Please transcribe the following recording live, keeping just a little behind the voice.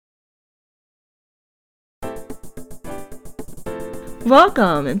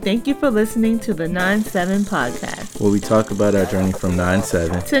Welcome, and thank you for listening to the 9-7 podcast, where we talk about our journey from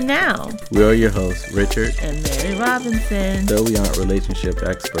 9-7 to now. We are your hosts, Richard and Mary Robinson. Though we aren't relationship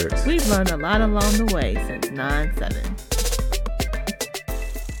experts, we've learned a lot along the way since 9-7.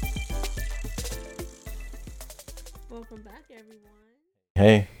 Welcome back, everyone.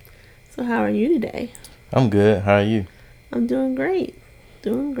 Hey. So how are you today? I'm good. How are you? I'm doing great.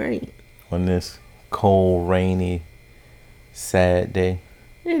 On this cold, rainy, sad day.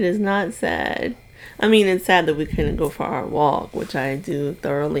 It is not sad. I mean, it's sad that we couldn't go for our walk, which I do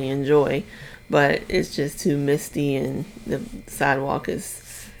thoroughly enjoy, but it's just too misty and the sidewalk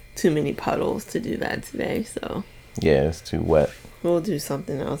is too many puddles to do that today. So yeah, it's too wet. We'll do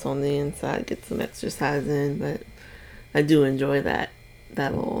something else on the inside, get some exercise in, but I do enjoy that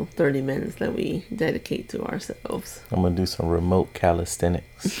little 30 minutes that we dedicate to ourselves. I'm gonna do some remote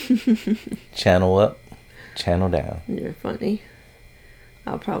calisthenics. Channel up, channel down. You're funny.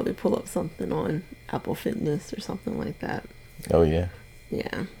 I'll probably pull up something on Apple Fitness or something like that. Oh yeah.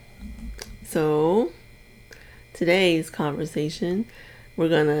 Yeah. So today's conversation, we're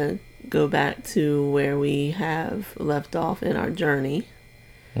gonna go back to where we have left off in our journey.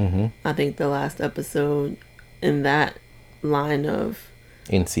 I think the last episode in that line of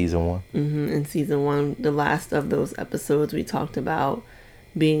in season 1. In season 1, the last of those episodes, we talked about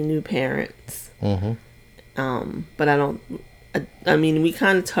being new parents. But I mean, we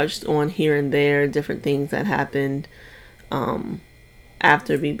kind of touched on here and there different things that happened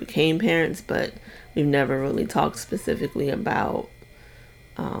after we became parents, but we've never really talked specifically about,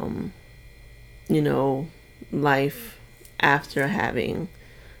 life after having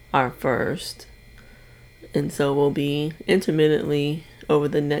our first. And so we'll be intermittently over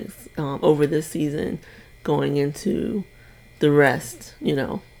this season going into the rest,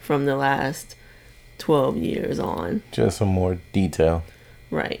 from the last 12 years on. Just some more detail.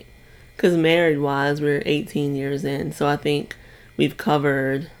 Right. Because married-wise, we're 18 years in. So I think we've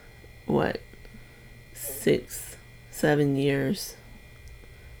covered, 6, 7 years.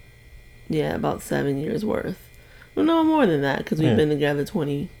 Yeah, about 7 years worth. Well, no, more than that, because we've been together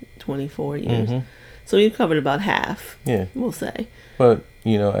 24 years. So we've covered about half, we'll say. But,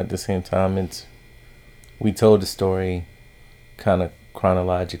 at the same time, we told the story kind of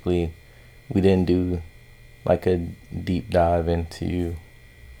chronologically. We didn't do like a deep dive into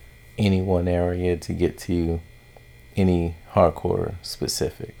any one area to get to any hardcore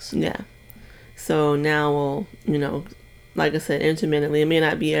specifics. Yeah. So now we'll, like I said, intermittently, it may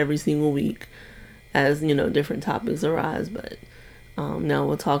not be every single week as, different topics arise, but now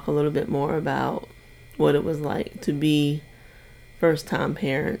we'll talk a little bit more about what it was like to be first-time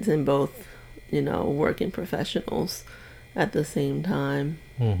parents and both, working professionals at the same time.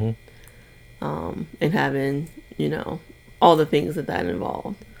 And having, all the things that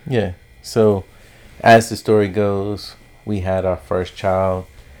involved. Yeah. So as the story goes, we had our first child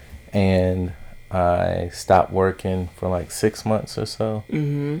and I stopped working for like 6 months or so.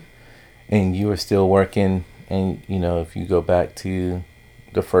 And you were still working. And, if you go back to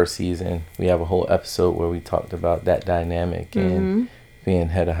the first season, we have a whole episode where we talked about that dynamic and being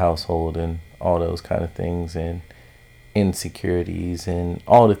head of household and all those kind of things and insecurities and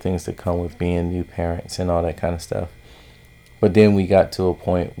all the things that come with being new parents and all that kind of stuff. But then we got to a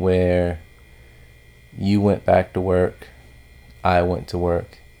point where you went back to work, I went to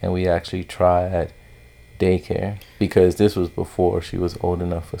work, and we actually tried daycare because this was before she was old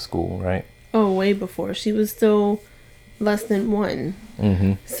enough for school, right? Oh, way before. She was still less than 1.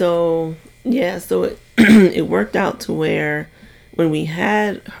 So yeah, so it it worked out to where when we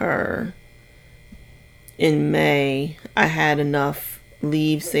had her in May, I had enough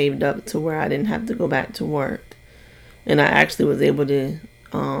leave saved up to where I didn't have to go back to work. And I actually was able to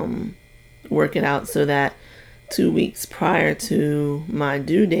work it out so that 2 weeks prior to my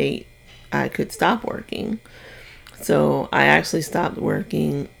due date, I could stop working. So I actually stopped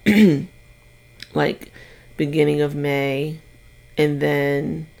working like beginning of May. And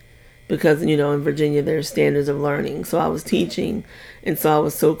then because, in Virginia, there's standards of learning. So I was teaching. And so I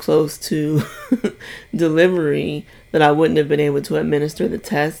was so close to delivery that I wouldn't have been able to administer the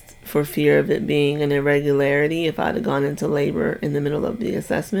test for fear of it being an irregularity. If I'd have gone into labor in the middle of the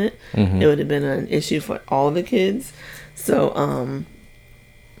assessment, it would have been an issue for all the kids. So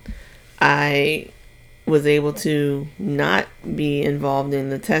I was able to not be involved in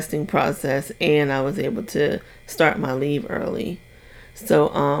the testing process, and I was able to start my leave early.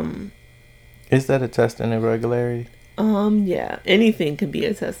 So is that a test in irregularity? Yeah, anything could be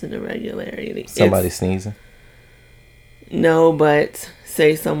a test in irregularity. Somebody sneezing? No, but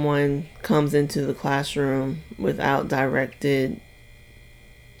say someone comes into the classroom without directed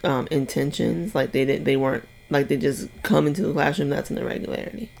intentions. Like they weren't like they just come into the classroom. That's an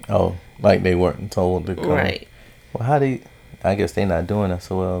irregularity. Oh, like they weren't told to come. Right. Well, I guess they're not doing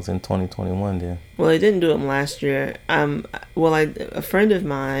SOLs in 2021 then. Well, they didn't do them last year. A friend of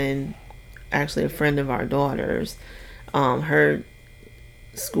mine, actually a friend of our daughter's, her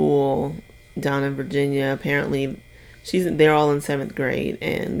school down in Virginia, apparently they're all in 7th grade,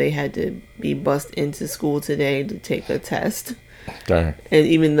 and they had to be bussed into school today to take a test. Darn. And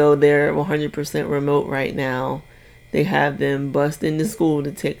even though they're 100% remote right now, they have them bussed into school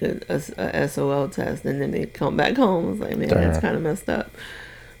to take a SOL test, and then they come back home. I was like, man, that's kind of messed up.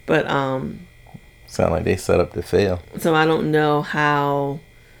 But sound like they set up to fail. So I don't know how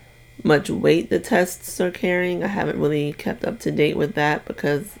much weight the tests are carrying. I haven't really kept up to date with that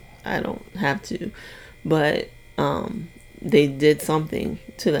because I don't have to. But they did something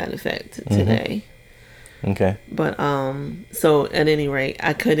to that effect today. Okay. But so at any rate,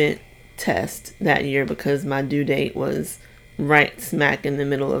 I couldn't test that year because my due date was right smack in the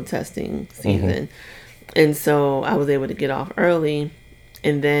middle of testing season. And so I was able to get off early,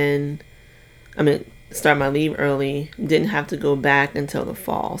 and then start my leave early, didn't have to go back until the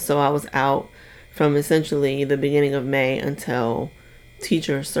fall. So I was out from essentially the beginning of May until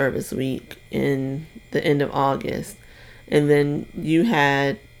teacher service week in the end of August. And then you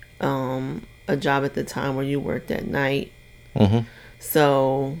had a job at the time where you worked at night.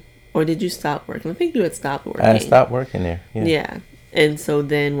 So, or did you stop working? I think you had stopped working. I stopped working there. Yeah. And so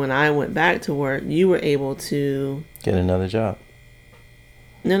then when I went back to work, you were able to get another job.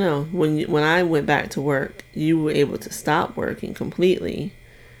 No. When I went back to work, you were able to stop working completely,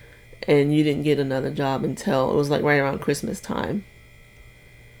 and you didn't get another job until it was like right around Christmas time.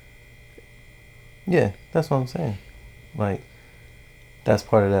 Yeah, that's what I'm saying. Like, that's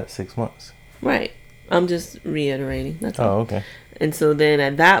part of that 6 months. Right. I'm just reiterating. That's all. Oh, okay. And so then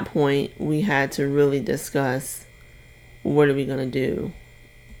at that point, we had to really discuss what are we going to do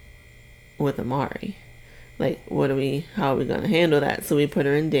with Amari. Like, how are we going to handle that? So we put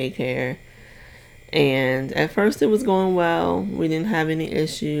her in daycare. And at first it was going well. We didn't have any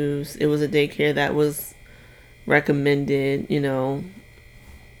issues. It was a daycare that was recommended,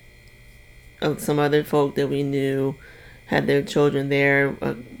 of some other folk that we knew had their children there.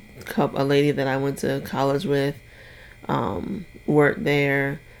 A lady that I went to college with worked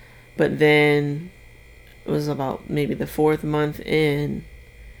there. But then it was about maybe the 4th month in,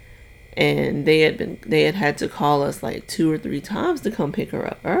 and they had to call us like 2 or 3 times to come pick her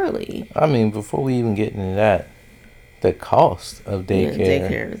up early. I mean, before we even get into that, the cost of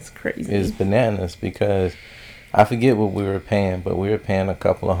daycare is crazy. Is bananas, because I forget what we were paying, but we were paying a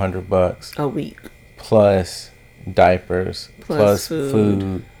couple of $100 a week, plus diapers, plus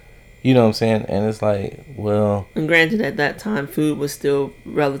food. You know what I'm saying? And it's like, well... And granted, at that time, food was still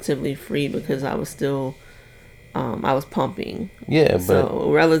relatively free because I was still... I was pumping. Yeah, but...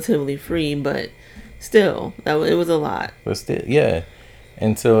 So, relatively free, but still, it was a lot. But still, yeah.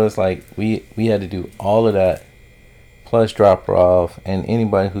 And so, it's like, we had to do all of that, plus drop her off. And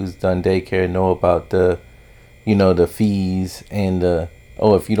anybody who's done daycare know about the fees and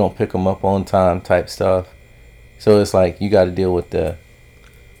if you don't pick them up on time type stuff. So, it's like, you got to deal with the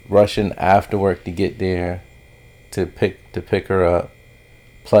rushing after work to get there to pick her up.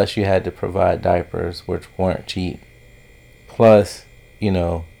 Plus, you had to provide diapers, which weren't cheap. Plus,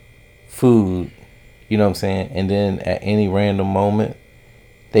 food, you know what I'm saying? And then at any random moment,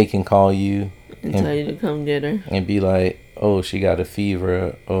 they can call you and tell you to come get her. And be like, oh, she got a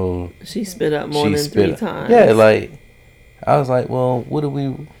fever. Oh, she spit up more than 3 times. Yeah, like, I was like, well, what do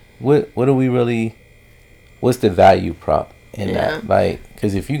we really, what's the value prop in that? Like,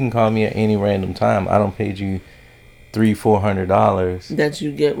 because if you can call me at any random time, I don't paid you $300-400 that you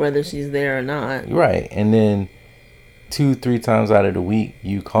get whether she's there or not. Right. And then 2-3 times out of the week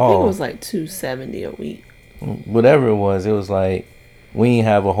you call. I think it was like $270 a week. Whatever it was like we ain't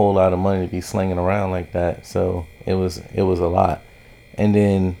have a whole lot of money to be slinging around like that. So it was a lot. And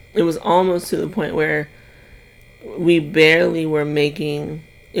then it was almost to the point where we barely were making.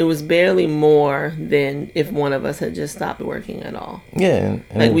 It was barely more than if one of us had just stopped working at all. Yeah.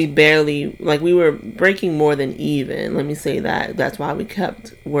 And we were breaking more than even. Let me say that. That's why we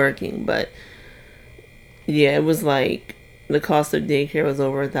kept working. But yeah, it was like the cost of daycare was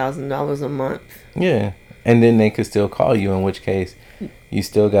over $1,000 a month. Yeah. And then they could still call you, in which case you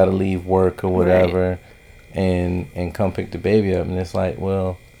still got to leave work or whatever, right, and come pick the baby up. And it's like,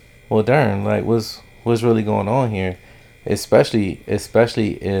 well, darn, like what's really going on here? Especially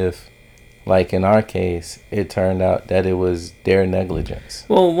if, like in our case, it turned out that it was their negligence.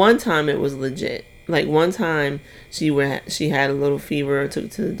 Well, one time it was legit. like one time she had a little fever, took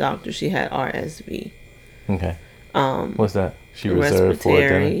to the doctor, she had RSV. Okay. What's that? She reserved for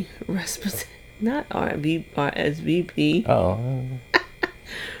dinner? Not RSVP. Oh.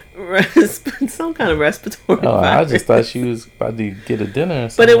 Some kind of respiratory virus. I just thought she was about to get a dinner or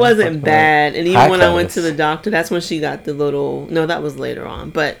something. But it wasn't bad. And even when I went to the doctor, that's when she got the little... No, that was later on.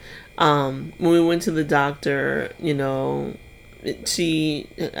 But when we went to the doctor, you know,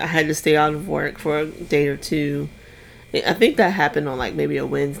 I had to stay out of work for a day or two. I think that happened on like maybe a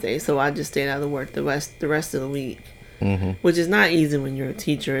Wednesday. So I just stayed out of work the rest of the week. Mm-hmm. Which is not easy when you're a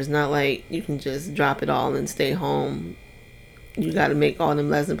teacher. It's not like you can just drop it all and stay home. You got to make all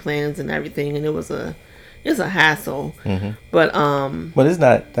them lesson plans and everything, and it's a hassle. Mm-hmm. But it's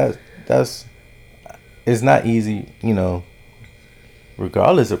not it's not easy, you know,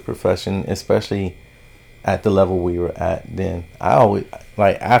 regardless of profession, especially at the level we were at then. I always,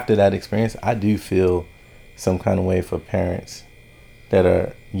 like, after that experience, I do feel some kind of way for parents that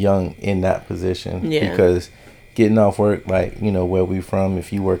are young in that position. Because getting off work, like, you know, where we from,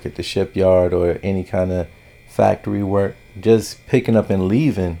 if you work at the shipyard or any kind of factory work, just picking up and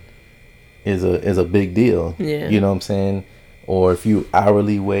leaving is a big deal. You know what I'm saying? Or if you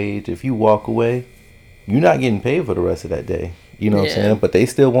hourly wage, if you walk away, you're not getting paid for the rest of that day. You know what I'm saying? But they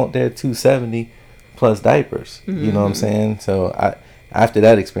still want their $270 plus diapers. Mm-hmm. You know what I'm saying? So after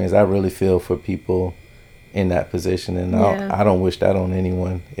that experience, I really feel for people in that position, and I don't wish that on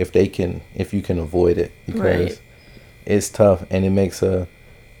anyone if you can avoid it, because it's tough, and it makes a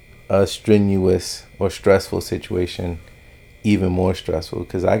strenuous or stressful situation even more stressful.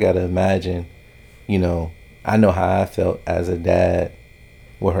 Because I gotta imagine, you know, I know how I felt as a dad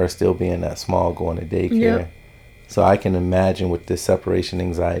with her still being that small, going to daycare. So I can imagine what the separation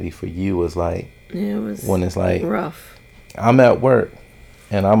anxiety for you was like. It was when it's like rough. I'm at work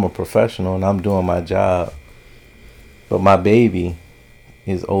and I'm a professional and I'm doing my job, but my baby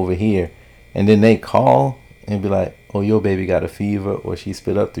is over here, and then they call and be like, "Oh, your baby got a fever, or she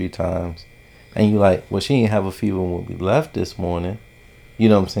spit up 3 times," and you like, "Well, she didn't have a fever when we left this morning," you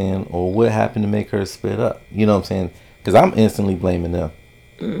know what I'm saying? Or what happened to make her spit up? You know what I'm saying? Because I'm instantly blaming them.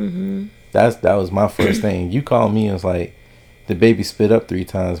 Mm-hmm. That was my first thing. You call me and it's like, the baby spit up 3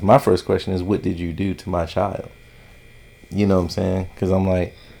 times. My first question is, what did you do to my child? You know what I'm saying? Because I'm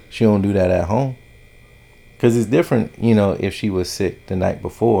like, she don't do that at home. Because it's different, you know, if she was sick the night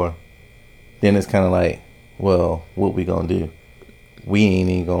before, then it's kind of like, well, what we gonna do? We ain't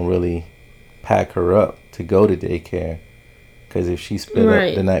even gonna really pack her up to go to daycare. Because if she spit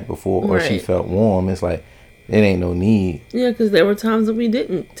up the night before, or she felt warm, it's like, it ain't no need. Yeah, because there were times that we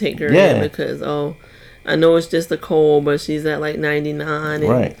didn't take her in because, I know it's just a cold, but she's at like 99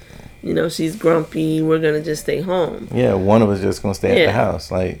 and, you know, she's grumpy. We're going to just stay home. Yeah, one of us just going to stay at the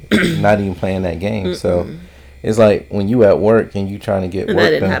house, like, not even playing that game. Mm-mm. So it's like when you at work and you trying to get work that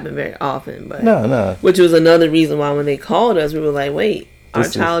didn't happen very often. But No. Which was another reason why when they called us, we were like, wait, our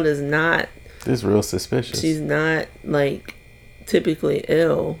child is not. This is real suspicious. She's not, like, typically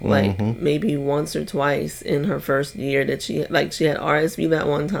ill, like maybe once or twice in her first year that she had RSV that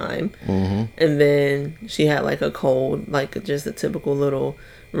one time, and then she had like a cold, like just a typical little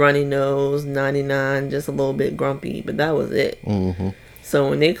runny nose, 99, just a little bit grumpy, but that was it. So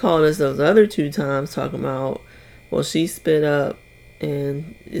when they called us those other 2 times talking about, well, she spit up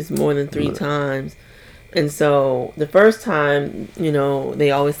and it's more than 3 times. And so the first time, you know,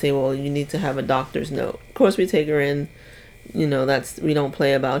 they always say, well, you need to have a doctor's note. Of course, we take her in. You know, we don't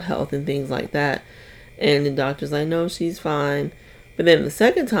play about health and things like that. And the doctor's like, no, she's fine. But then the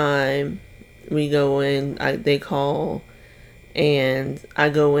second time we go in, they call, and I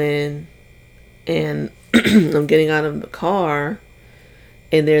go in, and I'm getting out of the car,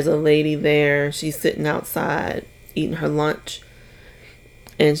 and there's a lady there. She's sitting outside eating her lunch.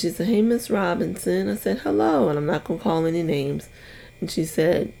 And she said, hey, Miss Robinson. I said, hello. And I'm not going to call any names. And she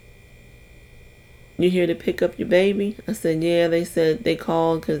said, you here to pick up your baby? I said, yeah. They said they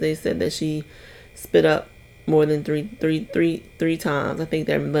called because they said that she spit up more than three times. I think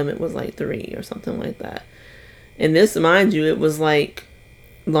their limit was like 3 or something like that. And this, mind you, it was like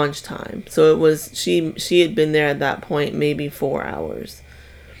lunchtime. So it was, she had been there at that point maybe 4 hours.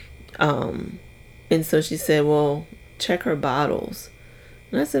 And so she said, well, check her bottles.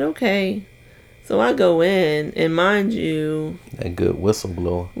 And I said, okay. So I go in, and mind you, that good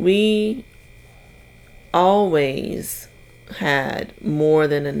whistleblower. We always had more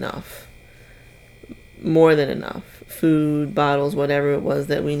than enough food, bottles, whatever it was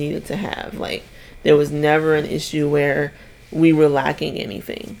that we needed to have. Like, there was never an issue where we were lacking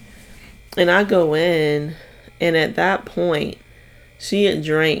anything. And I go in, and at that point she had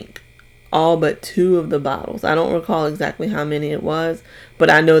drank all but 2 of the bottles. I don't recall exactly how many it was, but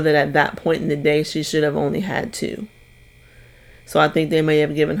I know that at that point in the day, she should have only had 2. So I think they may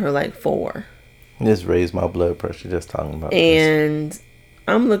have given her like 4. This raised my blood pressure just talking about and this.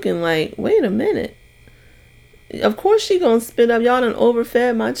 I'm looking like, wait a minute. Of course she gonna spit up. Y'all done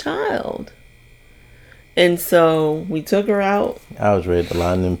overfed my child. And so we took her out. I was ready to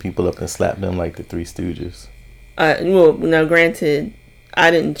line them people up and slap them like the Three Stooges. Well, now granted,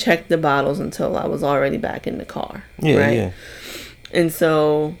 I didn't check the bottles until I was already back in the car. Yeah, right? yeah. And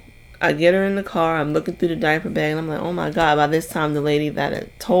so I get her in the car. I'm looking through the diaper bag, and I'm like, oh my God. By this time, the lady that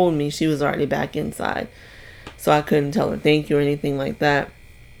had told me, she was already back inside. So I couldn't tell her thank you or anything like that.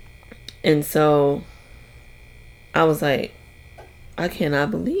 And so I was like, I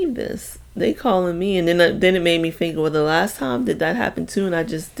cannot believe this. They calling me. And then it made me think, well, the last time did that happen too? And I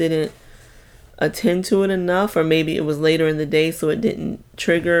just didn't attend to it enough. Or maybe it was later in the day, so it didn't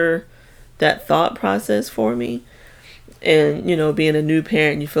trigger that thought process for me. And, you know, being a new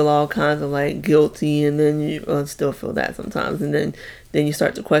parent, you feel all kinds of like guilty. And then you still feel that sometimes. And then you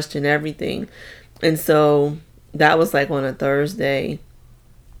start to question everything. And so that was like on a Thursday.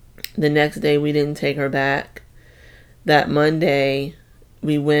 The next day we didn't take her back. That Monday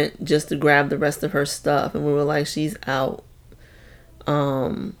we went just to grab the rest of her stuff, and we were like, she's out.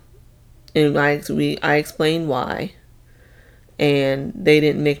 And I explained why, and they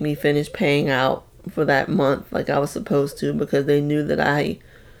didn't make me finish paying out for that month like I was supposed to, because they knew that I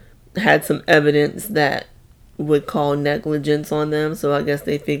had some evidence that would call negligence on them. So I guess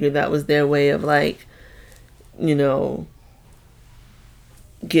they figured that was their way of like, you know,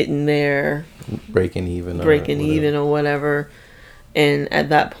 getting there, breaking even or whatever. And at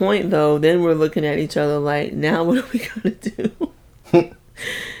that point though, then we're looking at each other like, now what are we gonna do?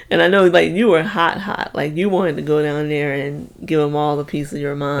 And I know like you were hot, like you wanted to go down there and give them all a piece of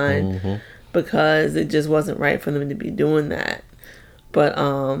your mind, mm-hmm. because it just wasn't right for them to be doing that. But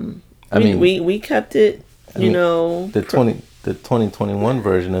we kept it, know. The 2021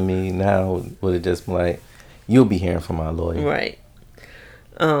 version of me now would have just been like, you'll be hearing from my lawyer, right?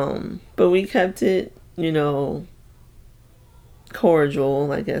 But we kept it,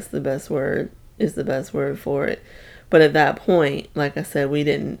 cordial, I guess the best word for it. But at that point, like I said, we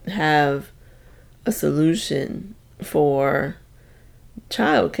didn't have a solution for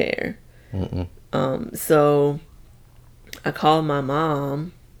childcare. So I called my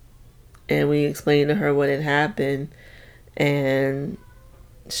mom and we explained to her what had happened, and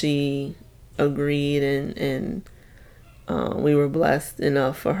she agreed, and we were blessed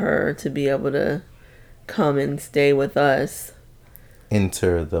enough for her to be able to come and stay with us.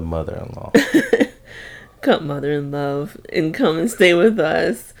 Enter the mother-in-law. Come mother-in-law, and come and stay with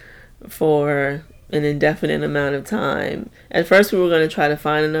us for an indefinite amount of time. At first we were going to try to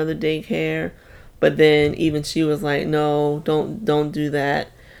find another daycare, but then even she was like, no, don't do that.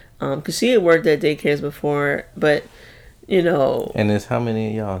 Because she had worked at daycares before, but and there's how many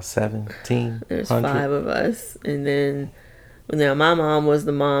of y'all? 17? There's 5 of us. And then now my mom was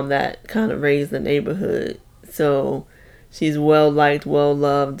the mom that kind of raised the neighborhood, so she's well liked, well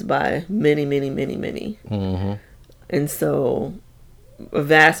loved by many, many, many, many. Mm-hmm. And so a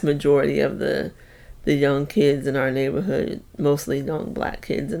vast majority of the young kids in our neighborhood, mostly young black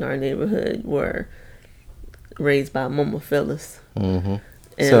kids in our neighborhood, were raised by Mama Phyllis. Mm-hmm.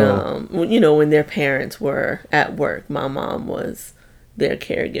 And, so, when their parents were at work, my mom was their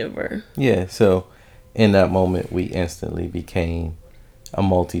caregiver. Yeah, so in that moment, we instantly became a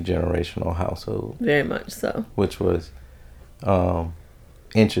multi-generational household. Very much so. Which was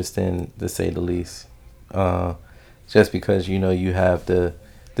interesting, to say the least. Just because, you have the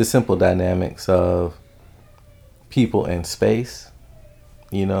simple dynamics of people and space.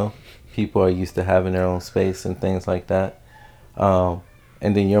 People are used to having their own space and things like that.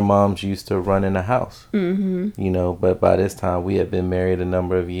 And then your mom's used to running a house, mm-hmm. But by this time we had been married a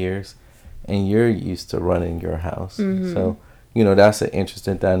number of years, and you're used to running your house. Mm-hmm. So, that's an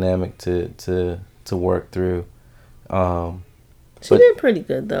interesting dynamic to work through. She did pretty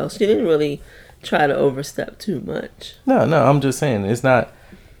good though. She didn't really try to overstep too much. No, I'm just saying it's not.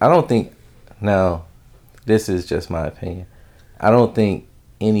 I don't think. Now, this is just my opinion. I don't think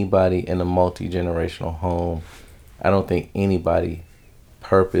anybody in a multi-generational home. I don't think anybody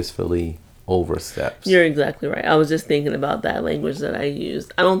purposefully oversteps. You're exactly right. I was just thinking about that language that I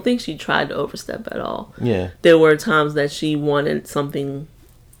used. I don't think she tried to overstep at all. Yeah. There were times that she wanted something,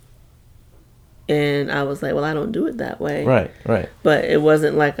 and I was like, well, I don't do it that way. Right. But it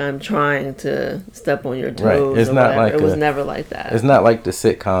wasn't like I'm trying to step on your toes. Right. It's not whatever. like it was never like that. It's not like the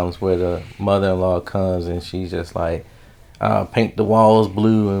sitcoms where the mother-in-law comes and she's just like, paint the walls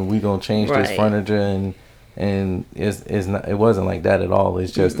blue and we gonna change this Right. furniture, and it's not, it wasn't like that at all.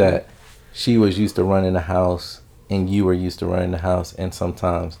 It's just that she was used to running the house and you were used to running the house, and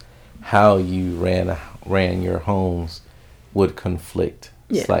sometimes how you ran your homes would conflict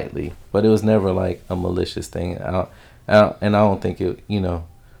Yeah. slightly, but it was never like a malicious thing. And I don't think it,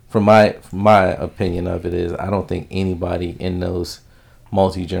 from my opinion of it is, I don't think anybody in those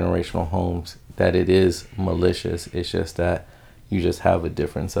multi-generational homes that it is malicious. It's just that you just have a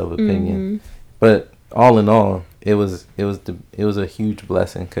difference of opinion. But all in all, it was a huge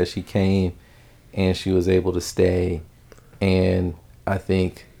blessing because she came and she was able to stay, and I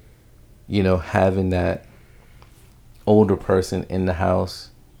think having that older person in the house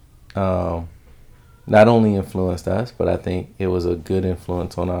not only influenced us, but I think it was a good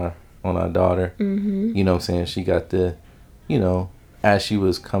influence on our daughter. You know what I'm saying? She got to, as she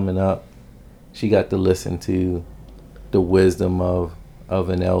was coming up, she got to listen to the wisdom of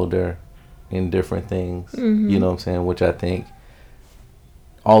an elder in different things. You know what I'm saying? Which I think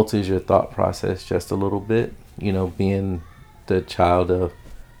alters your thought process just a little bit. Being the child of,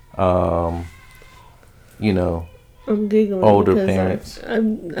 I'm giggling older because parents.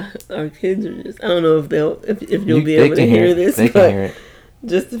 Our kids are just. I don't know if you'll be They able to can hear it. this, They can but hear it.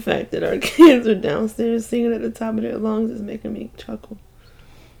 just the fact that our kids are downstairs singing at the top of their lungs is making me chuckle.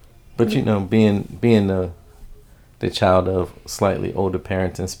 But being the child of slightly older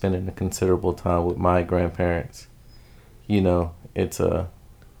parents and spending a considerable time with my grandparents,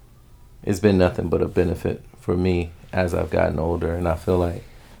 it's been nothing but a benefit for me as I've gotten older, and I feel like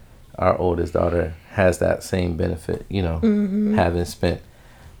our oldest daughter has that same benefit, having spent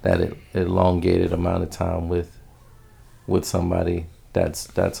that elongated amount of time with somebody that's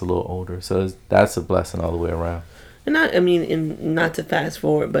a little older. So that's a blessing all the way around. And and not to fast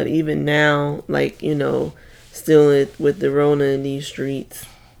forward, but even now, still with the Rona in these streets,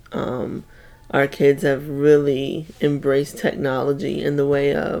 our kids have really embraced technology in the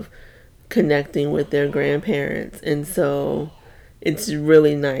way of connecting with their grandparents. And so it's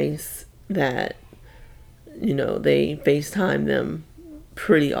really nice that, they FaceTime them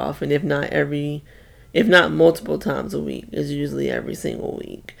pretty often, if not multiple times a week. It's usually every single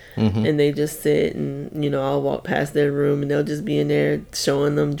week. And they just sit and, I'll walk past their room and they'll just be in there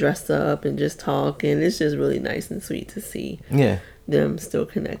showing them dressed up and just talk. And it's just really nice and sweet to see them still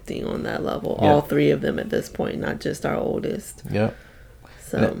connecting on that level. Yeah. All three of them at this point, not just our oldest. Yep.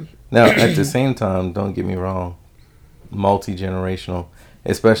 So now at the same time, don't get me wrong, multi-generational,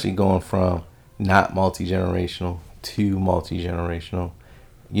 especially going from not multi-generational to multi-generational,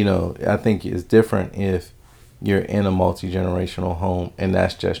 I think it's different if you're in a multi-generational home and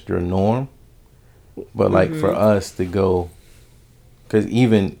that's just your norm. But like for us to go, because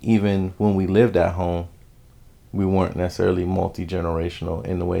even when we lived at home, we weren't necessarily multi-generational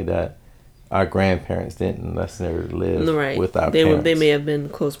in the way that our grandparents didn't necessarily live with our parents. They may have been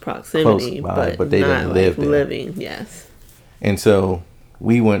close proximity, but they not didn't live there. living. Yes. And so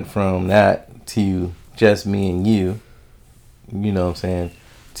we went from that to just me and you know what I'm saying,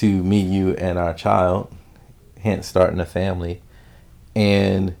 to me, you, and our child, hence starting a family.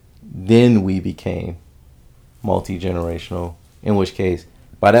 And then we became multi-generational, in which case,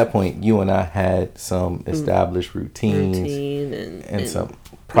 by that point, you and I had some established routines and some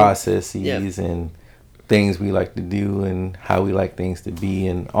processes and things we like to do and how we like things to be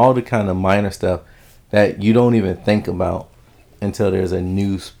and all the kind of minor stuff that you don't even think about until there's a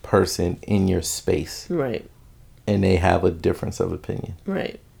new person in your space. Right. And they have a difference of opinion.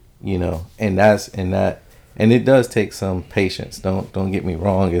 Right. And it does take some patience. Don't get me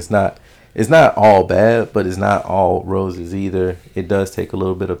wrong. It's not all bad, but it's not all roses either. It does take a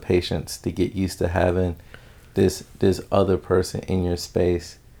little bit of patience to get used to having this other person in your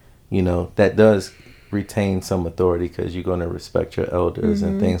space, that does retain some authority because you're going to respect your elders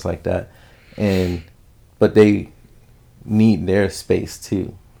and things like that. But they need their space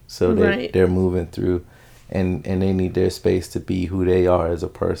too. So they're moving through and they need their space to be who they are as a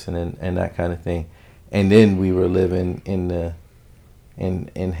person and that kind of thing. And then we were living in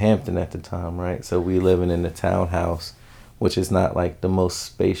Hampton at the time, right? So we living in the townhouse, which is not like the most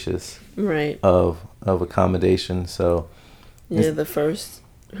spacious of accommodation. So the first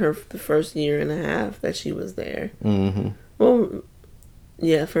year and a half that she was there. Well,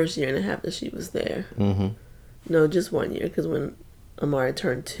 first year and a half that she was there. No, just 1 year, because when Amari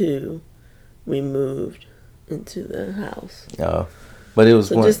turned 2, we moved into the house. But it was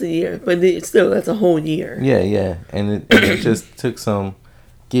just a year, but still, that's a whole year. Yeah, and it just took some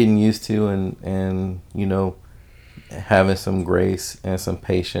getting used to and having some grace and some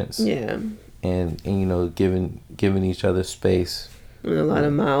patience. Yeah. and you know, giving each other space. And a lot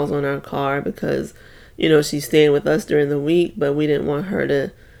of miles on our car because, you know, she's staying with us during the week, but we didn't want her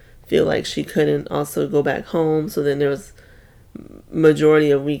to feel like she couldn't also go back home. So then there was majority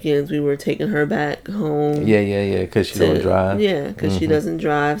of weekends we were taking her back home. Yeah, because she don't drive. Yeah, because she doesn't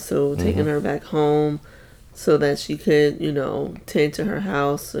drive, so taking her back home so that she could, you know, tend to her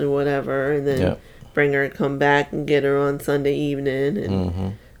house or whatever, and then bring her, come back and get her on Sunday evening,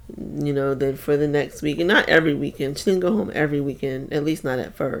 and you know, then for the next week, and not every weekend. She didn't go home every weekend, at least not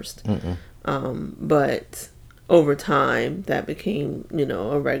at first. But over time, that became, you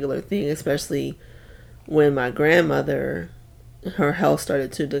know, a regular thing, especially when my grandmother, her health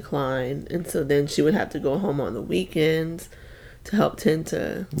started to decline, and so then she would have to go home on the weekends to help tend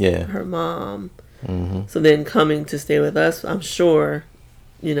to her mom. So then coming to stay with us, I'm sure,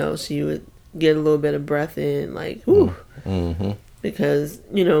 you know, she would get a little bit of breath in, like, whew. Because,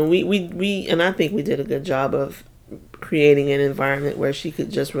 you know, we and I think we did a good job of creating an environment where she could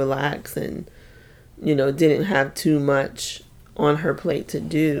just relax and, you know, didn't have too much on her plate to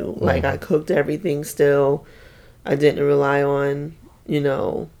do. Like, I cooked everything still. I didn't rely on, you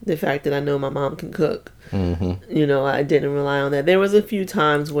know, the fact that I know my mom can cook. You know, I didn't rely on that. There was a few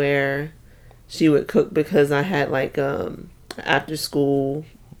times where she would cook because I had like after school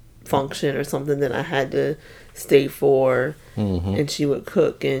function or something that I had to stay for, and she would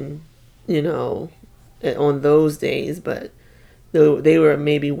cook, and you know, on those days, but they were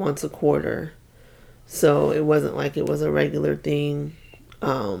maybe once a quarter, so it wasn't like it was a regular thing.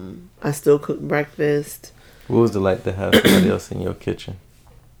 I still cooked breakfast. What was it like to have somebody else in your kitchen?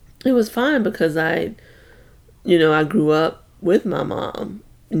 It was fine because I grew up with my mom.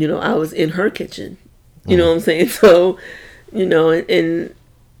 You know, I was in her kitchen. You know what I'm saying? So, you know, and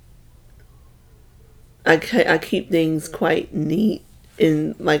I keep things quite neat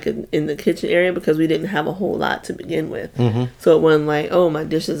in the kitchen area because we didn't have a whole lot to begin with. So it wasn't like, oh, my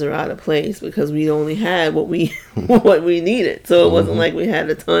dishes are out of place, because we only had what we what we needed. So it wasn't like we had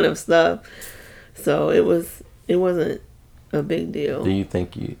a ton of stuff. So it wasn't a big deal. Do you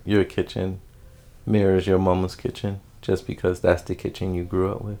think your kitchen mirrors your mama's kitchen just because that's the kitchen you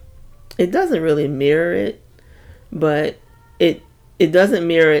grew up with? It doesn't really mirror it, but it doesn't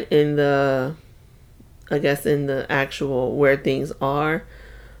mirror it in the, I guess, in the actual where things are,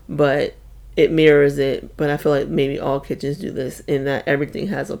 but it mirrors it. But I feel like maybe all kitchens do this, in that everything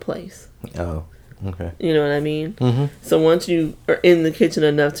has a place. Oh, okay. You know what I mean? So once you are in the kitchen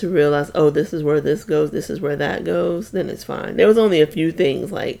enough to realize, oh, this is where this goes, this is where that goes, then it's fine. There was only a few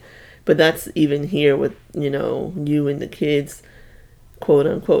things like, but that's even here with, you know, you and the kids, quote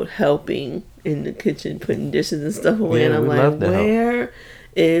unquote, helping in the kitchen, putting dishes and stuff away. And I'm like, where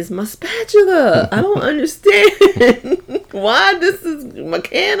is my spatula? I don't understand why my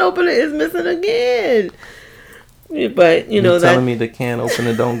can opener is missing again. But you know, telling me the can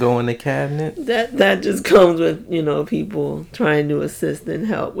opener don't go in the cabinet? That just comes with, you know, people trying to assist and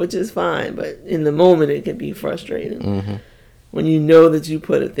help, which is fine. But in the moment, it can be frustrating when you know that you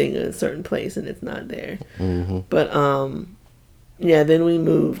put a thing in a certain place and it's not there. But yeah, then we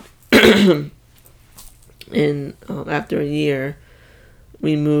moved, and after a year,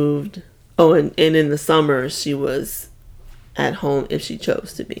 we moved. Oh, and in the summer, she was at home if she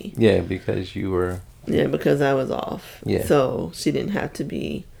chose to be. Yeah, because you were. Yeah, because I was off. Yeah. So she didn't have to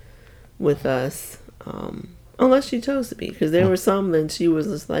be with us unless she chose to be. Because there were some that she was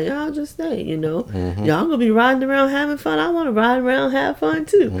just like, I'll just stay, you know. Y'all gonna be riding around having fun. I want to ride around and have fun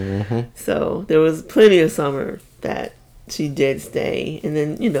too. So there was plenty of summer that she did stay. And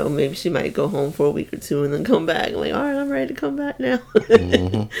then, you know, maybe she might go home for a week or two and then come back. Like, all right, I'm ready to come back now.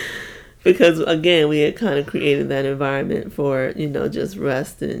 Because, again, we had kind of created that environment for, you know, just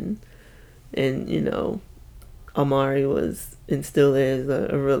rest and you know, Amari was and still is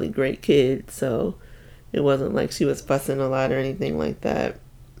a really great kid, so it wasn't like she was fussing a lot or anything like that.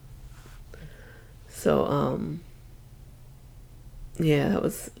 So yeah, that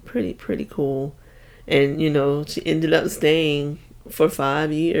was pretty cool. And you know, she ended up staying for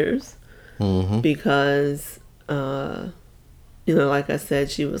 5 years because you know, like I said,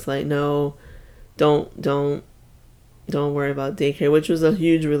 she was like, no, don't worry about daycare, which was a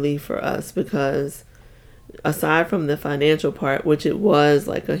huge relief for us, because aside from the financial part, which it was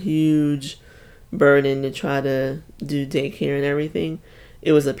like a huge burden to try to do daycare and everything,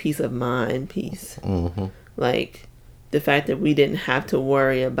 it was a peace of mind piece. Like the fact that we didn't have to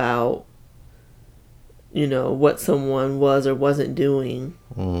worry about, you know, what someone was or wasn't doing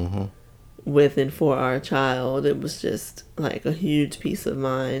with and for our child. It was just like a huge peace of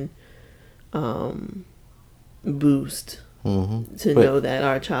mind boost to know that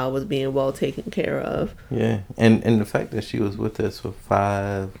our child was being well taken care of. Yeah, and the fact that she was with us for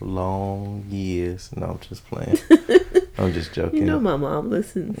 5 long years. No, I'm just playing. I'm just joking. You know my mom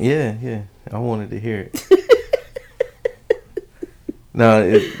listens. Yeah. I wanted to hear it.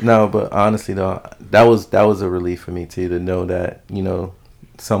 No, but honestly though, that was a relief for me too, to know that, you know,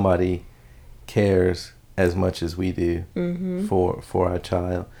 somebody cares as much as we do for our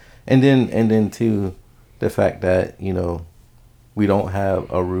child, and then too, the fact that, you know, we don't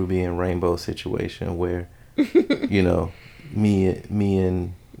have a Ruby and Rainbow situation where, you know, me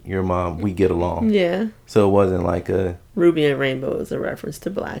and your mom, we get along. Yeah. So it wasn't like a Ruby and Rainbow is a reference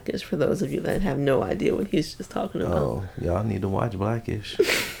to Blackish, for those of you that have no idea what he's just talking about. Oh, y'all need to watch Blackish.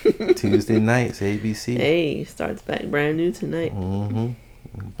 Tuesday nights, ABC. Hey, starts back brand new tonight.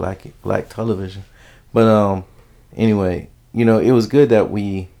 Black television. But anyway, you know, it was good that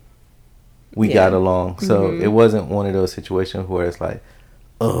we got along. So it wasn't one of those situations where it's like,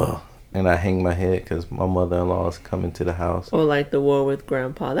 ugh, and I hang my head because my mother-in-law is coming to the house. Or like The War with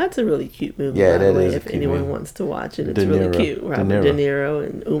Grandpa. That's a really cute movie. Yeah, by that the way, is a if cute anyone movie. wants to watch it, it's really cute. Robert De Niro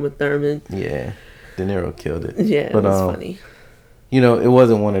and Uma Thurman. Yeah, De Niro killed it. Yeah, but, it was funny. You know, it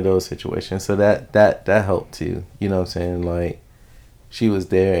wasn't one of those situations, so that helped too. You know what I'm saying? Like, she was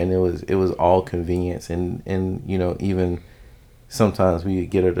there, and it was all convenience, and you know, even sometimes we would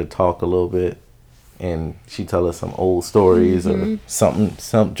get her to talk a little bit, and she tell us some old stories or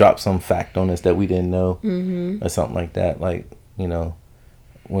something, drop some fact on us that we didn't know, or something like that. Like, you know,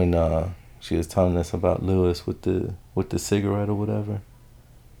 when she was telling us about Lewis with the cigarette or whatever.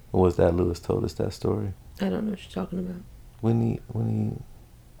 Or was that Lewis told us that story? I don't know what you're talking about. When he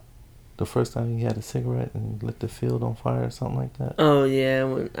the first time he had a cigarette and lit the field on fire or something like that. Oh yeah,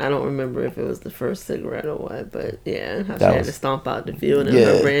 I don't remember if it was the first cigarette or what, but yeah, how she had to stomp out the field in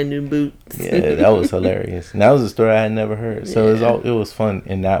her brand new boots. Yeah, that was hilarious. And that was a story I had never heard. So it was fun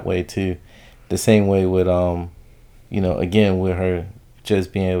in that way too. The same way with you know, again with her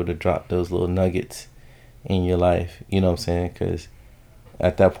just being able to drop those little nuggets in your life. You know what I'm saying? Because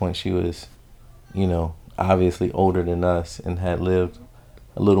at that point she was, you know, obviously older than us and had lived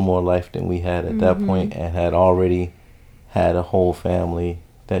a little more life than we had at that point, and had already had a whole family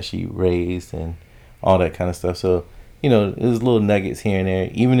that she raised and all that kind of stuff. So, you know, there's little nuggets here and there.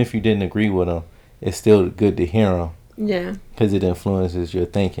 Even if you didn't agree with them, it's still good to hear them. Yeah. Because it influences your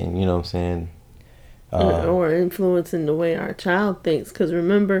thinking, you know what I'm saying? Or influencing the way our child thinks. Because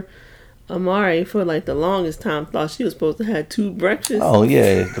remember, Amari, for like the longest time, thought she was supposed to have 2 breakfasts. Oh,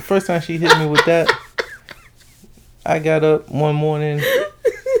 yeah. The first time she hit me with that, I got up one morning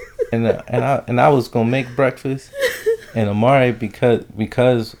and I was gonna make breakfast, and Amari,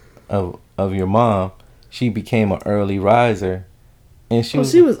 because of your mom, she became an early riser, and she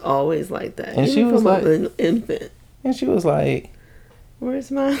was always like that. And she was like an infant, and she was like,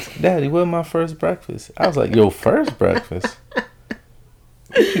 "Where's mine, Daddy? Where's my first breakfast?" I was like, "Your first breakfast?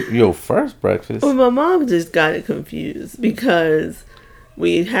 Your first breakfast?" Well, my mom just got it confused because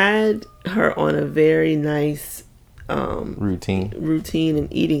we had her on a very nice routine and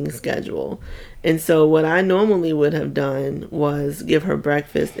eating schedule, and so what I normally would have done was give her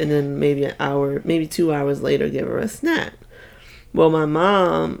breakfast and then maybe an hour, maybe 2 hours later give her a snack. Well, my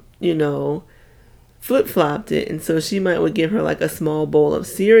mom, you know, flip-flopped it, and so she would give her like a small bowl of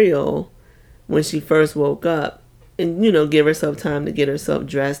cereal when she first woke up, and, you know, give herself time to get herself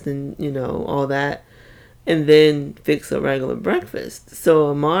dressed and, you know, all that, and then fix a regular breakfast.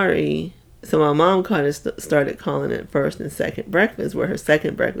 So my mom kind of started calling it first and second breakfast, where her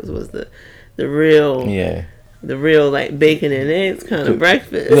second breakfast was the real like bacon and eggs kind of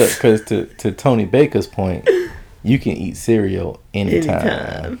breakfast. Look, because to Tony Baker's point, you can eat cereal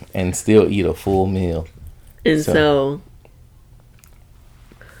anytime and still eat a full meal. And so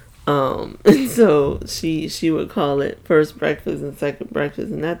she would call it first breakfast and second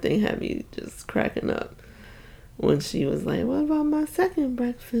breakfast, and that thing had me just cracking up when she was like, "What about my second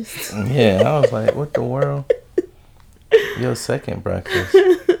breakfast?" Yeah, I was like, what the world? Your second breakfast?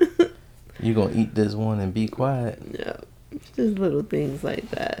 You gonna eat this one and be quiet? Yeah, just little things like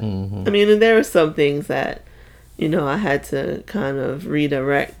that. I mean, and there were some things that, you know, I had to kind of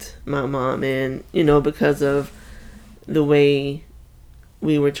redirect my mom in, you know, because of the way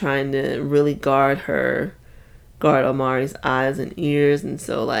we were trying to really guard Amari's eyes and ears. And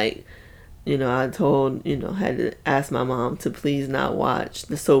so, like, you know, I had to ask my mom to please not watch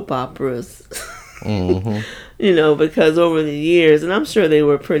the soap operas, you know, because over the years, and I'm sure they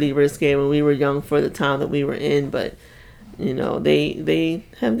were pretty risque when we were young for the time that we were in, but, you know, they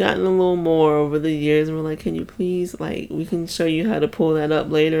have gotten a little more over the years, and we're like, can you please, like, we can show you how to pull that up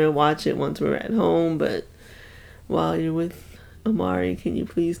later and watch it once we're at home, but while you're with Amari, can you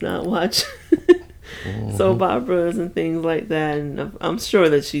please not watch soap operas and things like that? And I'm sure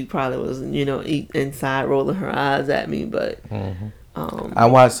that she probably was, inside rolling her eyes at me, but I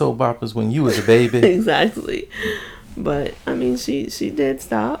watched soap operas when you was a baby. exactly. But I mean, she did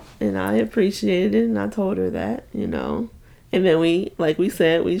stop, and I appreciated it, and I told her that, And then we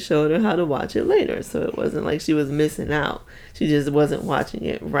said, we showed her how to watch it later, so it wasn't like she was missing out. She just wasn't watching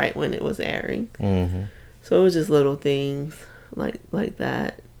it right when it was airing. Mm-hmm. So it was just little things like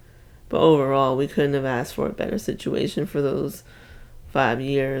that. But overall, we couldn't have asked for a better situation for those 5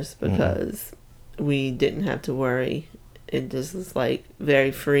 years because we didn't have to worry. It just was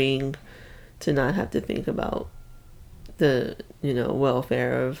very freeing to not have to think about the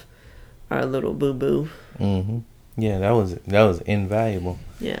welfare of our little boo-boo. Mm-hmm. Yeah, that was invaluable.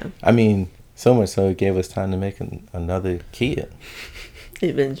 Yeah. I mean, so much so it gave us time to make another kid.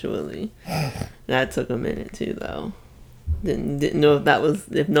 Eventually. That took a minute too, though. Didn't know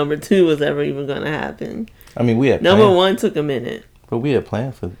if number 2 was ever even going to happen. I mean, we had number 1 took a minute. But we had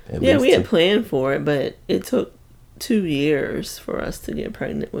planned for at least Yeah, we had planned for it, but it took 2 years for us to get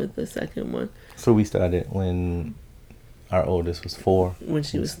pregnant with the second one. So we started when our oldest was 4. When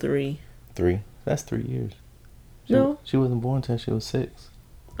she was 3. 3? That's 3 years. She wasn't born until she was 6.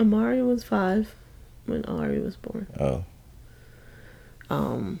 Amari was 5 when Ari was born. Oh.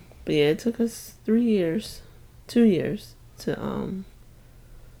 But yeah, it took us 2 years to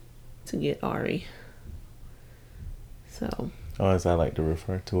get Ari. So. Oh, as I like to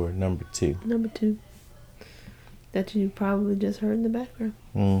refer to her, number 2. Number 2. That you probably just heard in the background.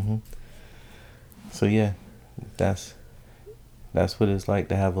 Mm-hmm. So yeah, that's what it's like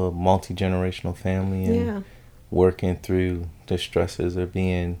to have a multi-generational family and working through the stresses of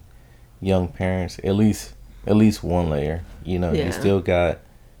being young parents. At least one layer. You still got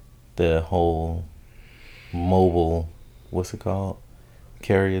the whole mobile, what's it called?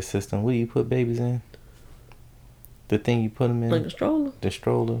 Carrier system. What do you put babies in? The thing you put them in? Like a stroller. The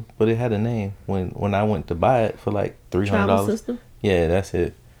stroller. But it had a name. When I went to buy it for like $300. Travel system? Yeah, that's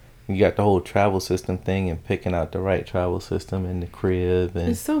it. You got the whole travel system thing and picking out the right travel system in the crib. And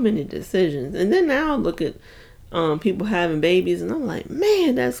there's so many decisions. And then now I look at people having babies and I'm like,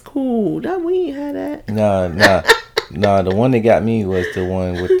 man, that's cool. We ain't had that. Nah, the one that got me was the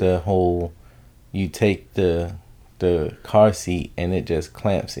one with the whole, you take the car seat and it just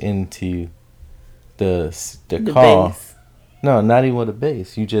clamps into the car. Base. No, not even with a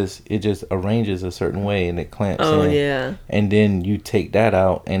base. It just arranges a certain way and it clamps in. Oh, yeah. And then you take that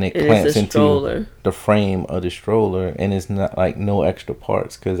out and it clamps into the frame of the stroller, and it's not like no extra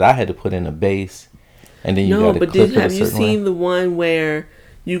parts because I had to put in a base and then you got to clip it a certain way. Have you seen the one where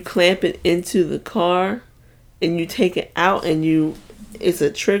you clamp it into the car and you take it out and it's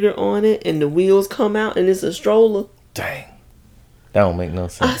a trigger on it and the wheels come out and it's a stroller? Dang. That don't make no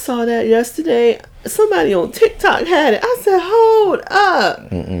sense. I saw that yesterday. Somebody on TikTok had it. I said, hold up.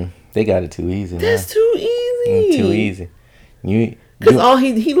 They got it too easy now. That's too easy. Too easy. Because all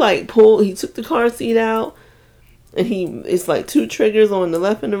he pulled, he took the car seat out and it's like 2 triggers on the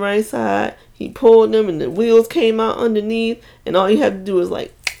left and the right side. He pulled them and the wheels came out underneath, and all you have to do is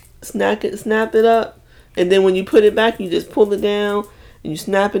snap it up. And then when you put it back, you just pull it down. And you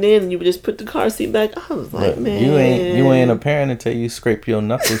snap it in and you just put the car seat back. I was like, man. You ain't a parent until you scrape your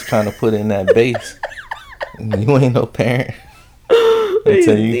knuckles trying to put in that base. You ain't no parent.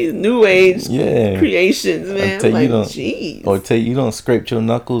 These new age creations, man. Until you don't scrape your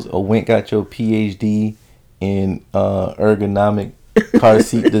knuckles or went got your PhD in ergonomic car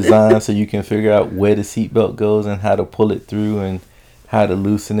seat design so you can figure out where the seatbelt goes and how to pull it through and how to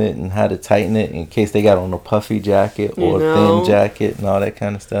loosen it and how to tighten it in case they got on a puffy jacket or a thin jacket and all that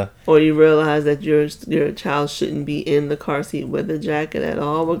kind of stuff. Or you realize that your child shouldn't be in the car seat with a jacket at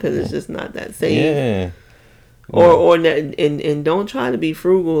all because it's just not that safe. Yeah. And don't try to be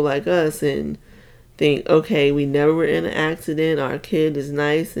frugal like us and think, okay, we never were in an accident, our kid is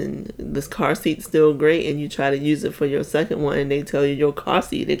nice and this car seat's still great, and you try to use it for your second one and they tell you your car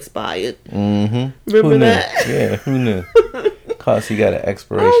seat expired. Remember that? Yeah, who knew? Car seat got an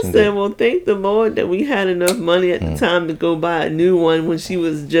expiration date. Well, thank the Lord that we had enough money at the time to go buy a new one when she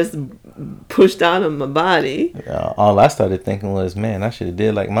was just pushed out of my body. All I started thinking was, man, I should have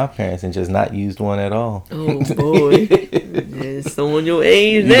did like my parents and just not used one at all. Oh boy, it's on your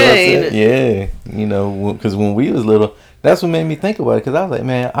age there, ain't it? Yeah, because when we was little, that's what made me think about it. Because I was like,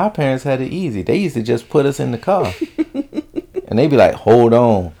 man, our parents had it easy. They used to just put us in the car, and they'd be like, hold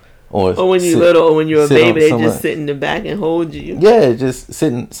on. Or when you're little, or when you're a baby, they just sit in the back and hold you. Yeah, just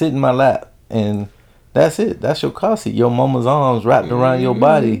sit in my lap, and that's it. That's your car seat. Your mama's arms wrapped around your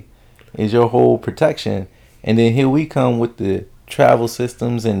body is your whole protection. And then here we come with the travel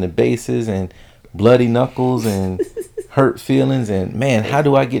systems and the bases and bloody knuckles and hurt feelings. And man, how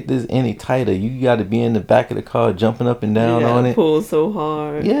do I get this any tighter? You got to be in the back of the car jumping up and down on it. Pull so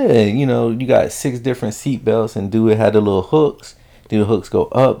hard. Yeah, you know, you got 6 different seat belts, and do it have the little hooks? Do the hooks go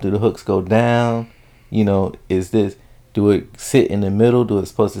up? Do the hooks go down? You know, do it sit in the middle? Do it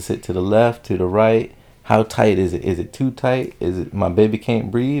supposed to sit to the left, to the right? How tight is it? Is it too tight? Is it my baby can't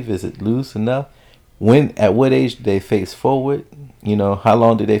breathe? Is it loose enough? At what age do they face forward? You know, how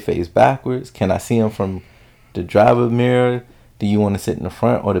long do they face backwards? Can I see them from the driver mirror? Do you want to sit in the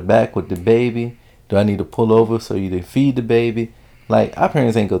front or the back with the baby? Do I need to pull over so you can feed the baby? Like, our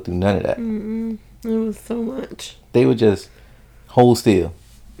parents ain't go through none of that. It was so much. They would just hold still.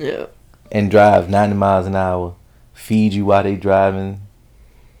 Yeah. And drive 90 miles an hour. Feed you while they driving.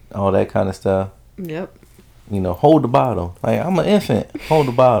 All that kind of stuff. Yep. You know, hold the bottle. Like, I'm an infant. Hold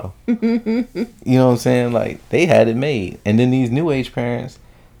the bottle. You know what I'm saying? Like, they had it made. And then these new age parents,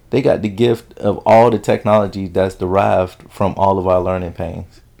 they got the gift of all the technology that's derived from all of our learning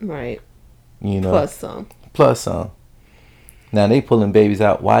pains. Right. You know. Plus some. Now they pulling babies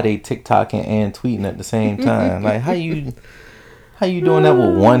out while they TikToking and tweeting at the same time. Like, how you doing that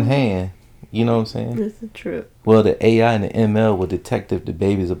with one hand? You know what I'm saying? It's a trip. Well, the AI and the ML will detect if the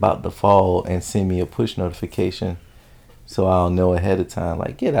baby's about to fall and send me a push notification, so I'll know ahead of time.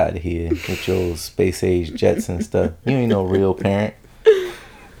 Like, get out of here with your space age jets and stuff. You ain't no real parent.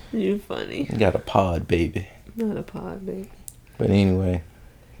 You funny. You got a pod baby. Not a pod baby. But anyway,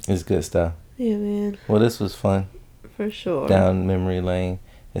 it's good stuff. Yeah, man. Well, this was fun. For sure. Down memory lane.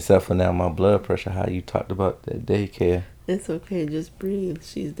 Except for now, my blood pressure. How you talked about that daycare. It's okay. Just breathe.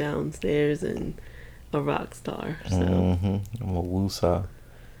 She's downstairs and a rock star. So. I'm a woosah.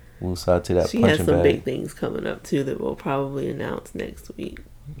 Woosah to that she punching has some bag. big things coming up, too, that we'll probably announce next week.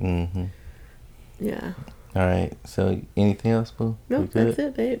 Yeah. All right. So, anything else, Boo? No, that's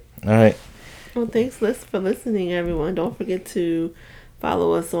it, babe. All right. Well, thanks for listening, everyone. Don't forget to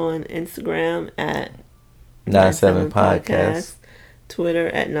follow us on Instagram at 97 Podcast. Twitter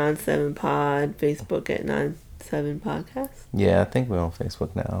at 97pod. Facebook at 97 Podcast. Yeah, I think we're on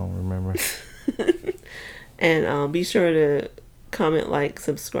Facebook now. I don't remember. And be sure to comment, like,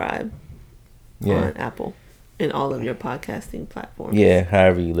 subscribe on Apple and all of your podcasting platforms. Yeah,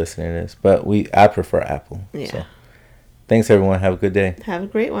 however you listen to this. But I prefer Apple. Yeah. So. Thanks, everyone. Have a good day. Have a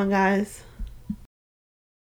great one, guys.